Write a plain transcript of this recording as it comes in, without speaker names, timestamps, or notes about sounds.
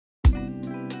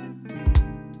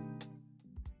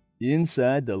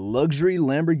Inside the luxury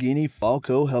Lamborghini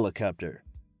Falco Helicopter.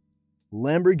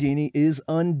 Lamborghini is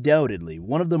undoubtedly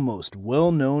one of the most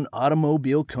well-known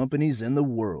automobile companies in the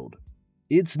world.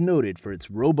 It's noted for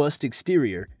its robust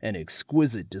exterior and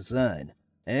exquisite design,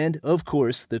 and, of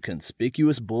course, the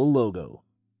conspicuous bull logo,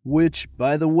 which,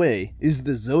 by the way, is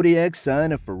the zodiac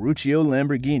sign of Ferruccio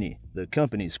Lamborghini, the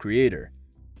company's creator.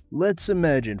 Let's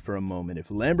imagine for a moment if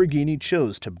Lamborghini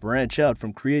chose to branch out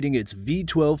from creating its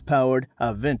V12-powered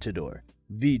Aventador,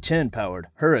 V10-powered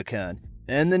Hurrican,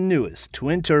 and the newest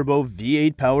twin-turbo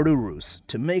V8-powered Urus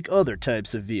to make other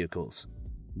types of vehicles.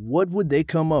 What would they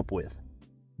come up with?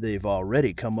 They've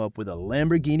already come up with a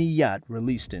Lamborghini yacht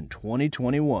released in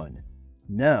 2021.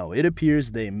 Now it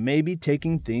appears they may be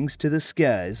taking things to the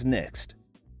skies next.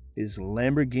 Is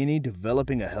Lamborghini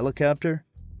developing a helicopter?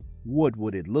 What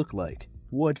would it look like?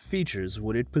 What features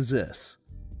would it possess?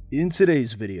 In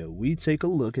today's video, we take a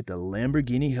look at the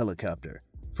Lamborghini helicopter,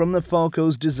 from the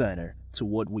Falco's designer to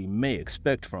what we may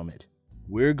expect from it.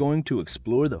 We're going to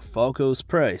explore the Falco's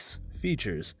price,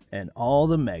 features, and all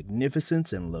the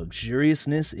magnificence and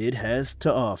luxuriousness it has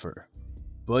to offer.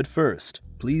 But first,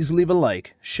 please leave a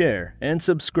like, share, and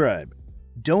subscribe.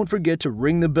 Don't forget to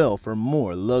ring the bell for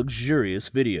more luxurious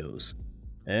videos.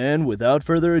 And without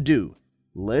further ado,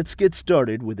 let's get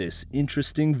started with this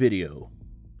interesting video.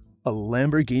 A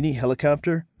Lamborghini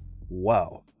helicopter?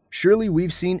 Wow, surely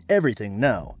we've seen everything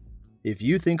now. If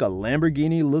you think a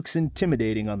Lamborghini looks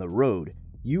intimidating on the road,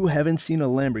 you haven't seen a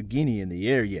Lamborghini in the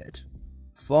air yet.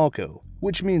 Falco,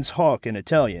 which means hawk in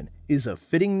Italian, is a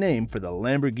fitting name for the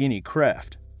Lamborghini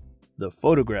craft. The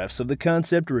photographs of the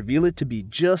concept reveal it to be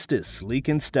just as sleek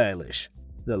and stylish.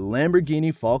 The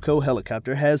Lamborghini Falco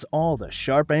helicopter has all the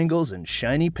sharp angles and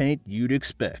shiny paint you'd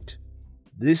expect.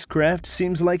 This craft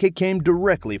seems like it came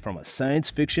directly from a science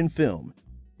fiction film.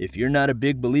 If you're not a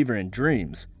big believer in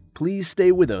dreams, please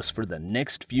stay with us for the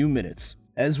next few minutes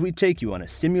as we take you on a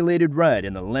simulated ride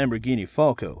in the Lamborghini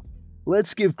Falco.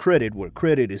 Let's give credit where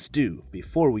credit is due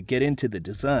before we get into the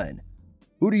design.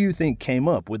 Who do you think came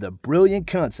up with a brilliant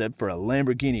concept for a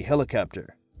Lamborghini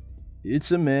helicopter?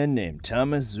 It's a man named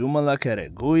Thomas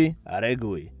Aregui,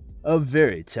 a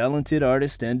very talented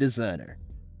artist and designer.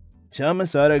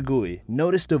 Thomas Aregui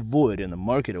noticed a void in the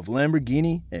market of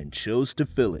Lamborghini and chose to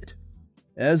fill it.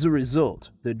 As a result,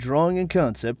 the drawing and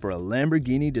concept for a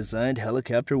Lamborghini-designed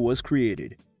helicopter was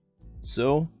created.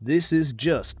 So, this is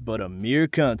just but a mere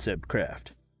concept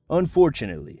craft.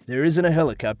 Unfortunately, there isn't a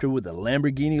helicopter with a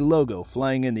Lamborghini logo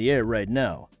flying in the air right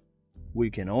now. We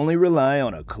can only rely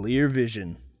on a clear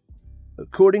vision.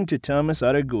 According to Thomas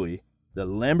Aregui, the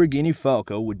Lamborghini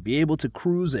Falco would be able to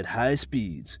cruise at high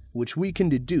speeds, which we can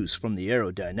deduce from the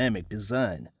aerodynamic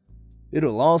design.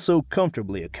 It'll also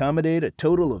comfortably accommodate a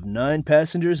total of 9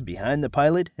 passengers behind the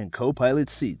pilot and co-pilot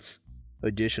seats.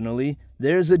 Additionally,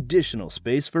 there's additional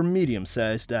space for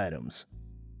medium-sized items.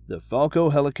 The Falco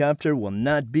helicopter will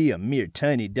not be a mere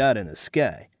tiny dot in the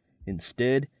sky.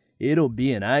 Instead, it'll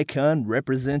be an icon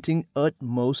representing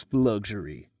utmost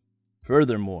luxury.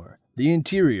 Furthermore, the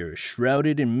interior is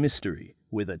shrouded in mystery,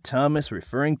 with a Thomas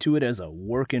referring to it as a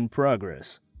work in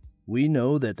progress. We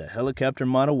know that the helicopter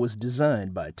model was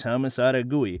designed by Thomas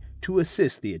Aregui to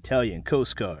assist the Italian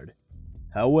Coast Guard.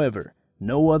 However,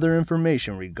 no other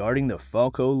information regarding the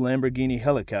Falco Lamborghini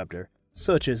helicopter,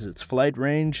 such as its flight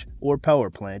range or power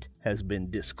plant, has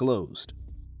been disclosed.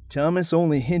 Thomas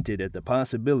only hinted at the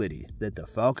possibility that the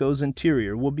Falco's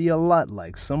interior will be a lot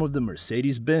like some of the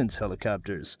Mercedes-Benz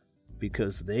helicopters,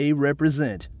 because they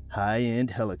represent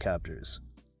high-end helicopters.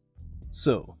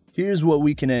 So, here's what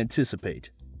we can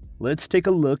anticipate. Let's take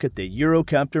a look at the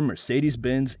Eurocopter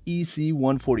Mercedes-Benz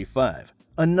EC145,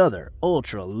 another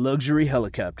ultra-luxury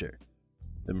helicopter.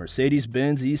 The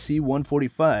Mercedes-Benz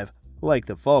EC145, like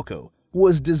the Falco,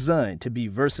 was designed to be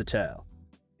versatile.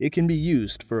 It can be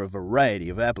used for a variety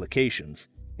of applications,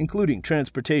 including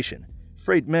transportation,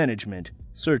 freight management,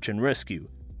 search and rescue,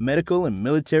 medical and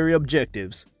military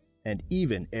objectives, and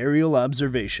even aerial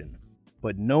observation.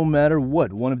 But no matter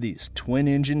what one of these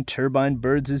twin-engine turbine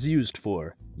birds is used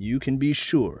for, you can be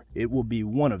sure it will be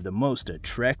one of the most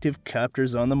attractive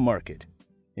copters on the market.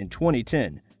 In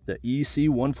 2010, the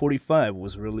EC145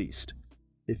 was released.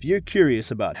 If you're curious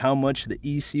about how much the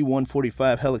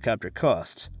EC145 helicopter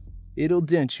costs, it'll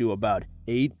dent you about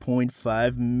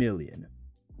 $8.5 million,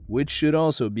 which should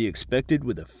also be expected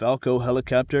with a Falco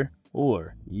helicopter,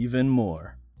 or even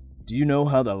more. Do you know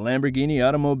how the Lamborghini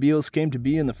automobiles came to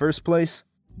be in the first place?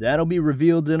 That'll be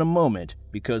revealed in a moment,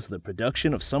 because the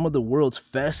production of some of the world's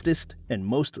fastest and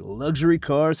most luxury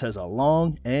cars has a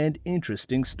long and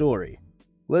interesting story.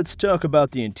 Let's talk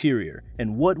about the interior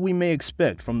and what we may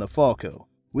expect from the Falco.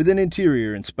 With an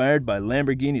interior inspired by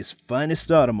Lamborghini's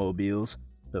finest automobiles,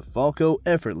 the Falco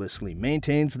effortlessly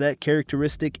maintains that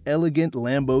characteristic elegant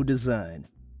Lambo design.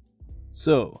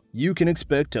 So, you can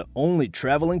expect to only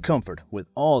travel in comfort with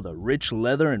all the rich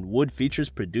leather and wood features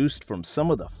produced from some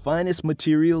of the finest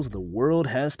materials the world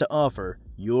has to offer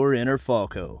your inner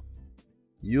Falco.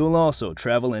 You'll also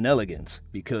travel in elegance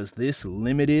because this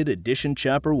limited edition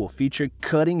chopper will feature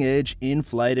cutting-edge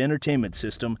in-flight entertainment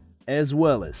system as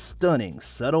well as stunning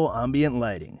subtle ambient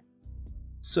lighting.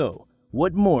 So,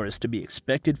 what more is to be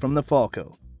expected from the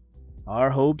Falco?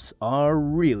 Our hopes are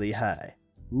really high,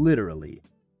 literally.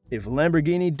 If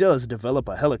Lamborghini does develop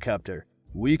a helicopter,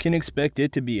 we can expect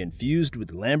it to be infused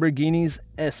with Lamborghini's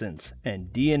essence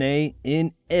and DNA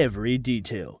in every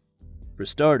detail. For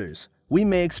starters, we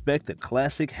may expect the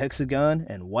classic hexagon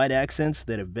and white accents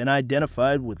that have been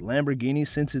identified with Lamborghini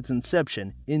since its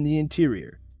inception in the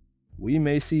interior. We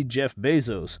may see Jeff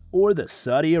Bezos or the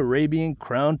Saudi Arabian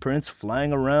Crown Prince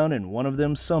flying around in one of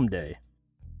them someday.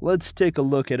 Let's take a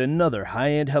look at another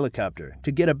high-end helicopter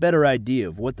to get a better idea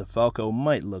of what the Falco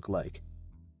might look like.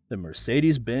 The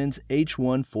Mercedes-Benz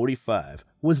H145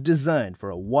 was designed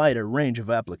for a wider range of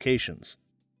applications.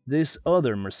 This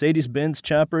other Mercedes-Benz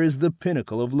chopper is the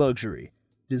pinnacle of luxury,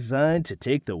 designed to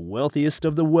take the wealthiest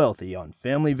of the wealthy on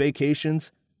family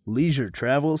vacations, leisure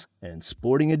travels, and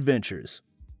sporting adventures.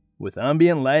 With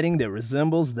ambient lighting that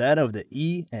resembles that of the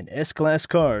E and S-Class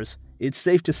cars, it's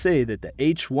safe to say that the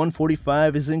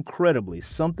H145 is incredibly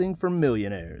something for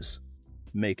millionaires,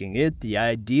 making it the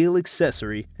ideal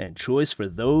accessory and choice for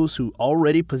those who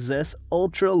already possess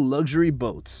ultra-luxury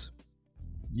boats.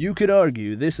 You could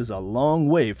argue this is a long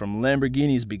way from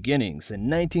Lamborghini's beginnings in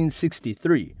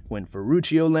 1963 when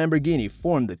Ferruccio Lamborghini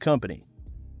formed the company.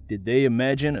 Did they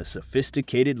imagine a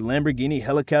sophisticated Lamborghini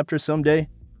helicopter someday?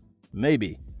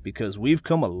 Maybe, because we've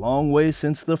come a long way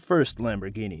since the first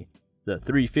Lamborghini, the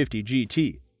 350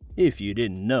 GT, if you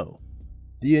didn't know.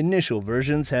 The initial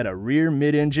versions had a rear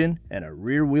mid-engine and a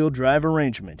rear-wheel drive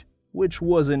arrangement, which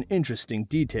was an interesting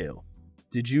detail.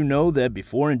 Did you know that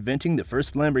before inventing the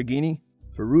first Lamborghini,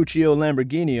 Ferruccio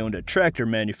Lamborghini owned a tractor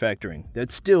manufacturing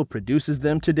that still produces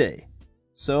them today?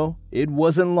 So, it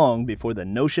wasn't long before the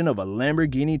notion of a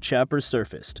Lamborghini chopper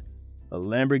surfaced. A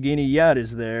Lamborghini yacht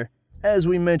is there, as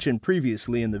we mentioned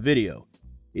previously in the video.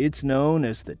 It's known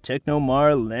as the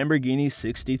Technomar Lamborghini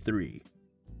 63.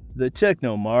 The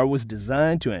Technomar was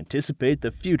designed to anticipate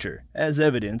the future, as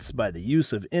evidenced by the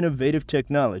use of innovative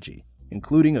technology,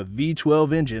 including a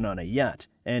V12 engine on a yacht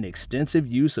and extensive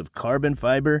use of carbon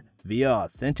fiber via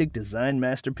authentic design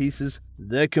masterpieces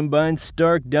that combine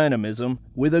stark dynamism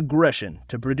with aggression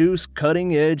to produce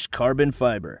cutting-edge carbon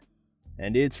fiber.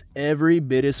 And it's every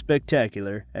bit as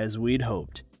spectacular as we'd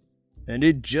hoped. And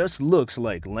it just looks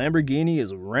like Lamborghini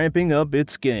is ramping up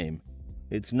its game.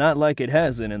 It's not like it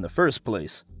hasn't in the first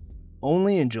place.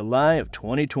 Only in July of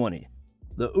 2020,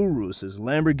 the Urus is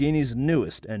Lamborghini's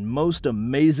newest and most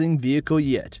amazing vehicle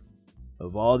yet.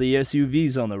 Of all the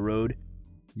SUVs on the road,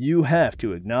 you have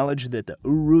to acknowledge that the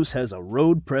Urus has a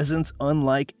road presence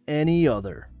unlike any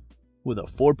other. With a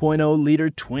 4.0-liter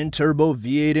twin-turbo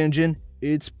V8 engine,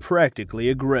 it's practically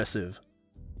aggressive.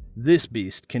 This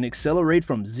beast can accelerate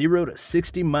from 0 to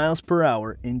 60 miles per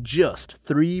hour in just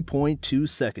 3.2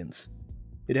 seconds.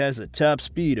 It has a top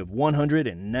speed of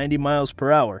 190 miles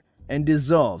per hour and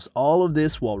dissolves all of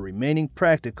this while remaining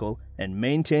practical and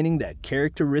maintaining that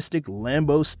characteristic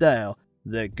Lambo style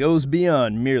that goes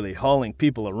beyond merely hauling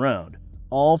people around,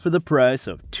 all for the price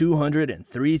of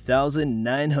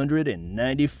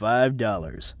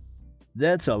 $203,995.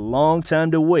 That's a long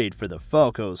time to wait for the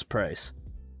Falco's price.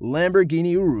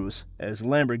 Lamborghini Urus, as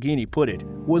Lamborghini put it,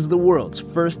 was the world's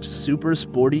first super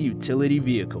sporty utility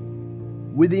vehicle.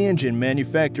 With the engine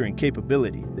manufacturing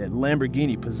capability that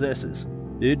Lamborghini possesses,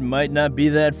 it might not be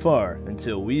that far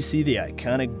until we see the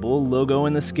iconic bull logo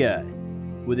in the sky,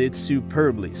 with its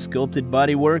superbly sculpted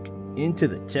bodywork into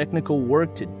the technical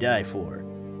work to die for.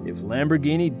 If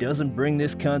Lamborghini doesn't bring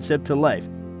this concept to life,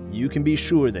 you can be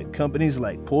sure that companies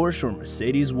like Porsche or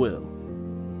Mercedes will.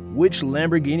 Which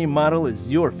Lamborghini model is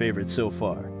your favorite so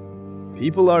far?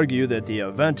 People argue that the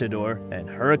Aventador and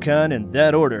Hurrican in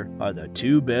that order are the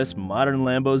two best modern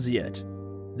Lambos yet.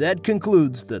 That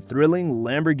concludes the thrilling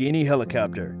Lamborghini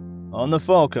helicopter. On the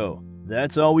Falco,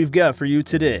 that's all we've got for you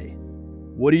today.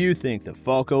 What do you think the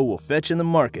Falco will fetch in the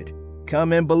market?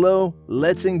 Comment below,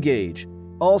 let's engage.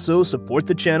 Also, support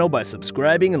the channel by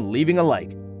subscribing and leaving a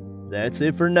like. That's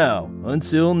it for now,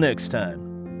 until next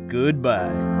time.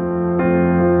 Goodbye.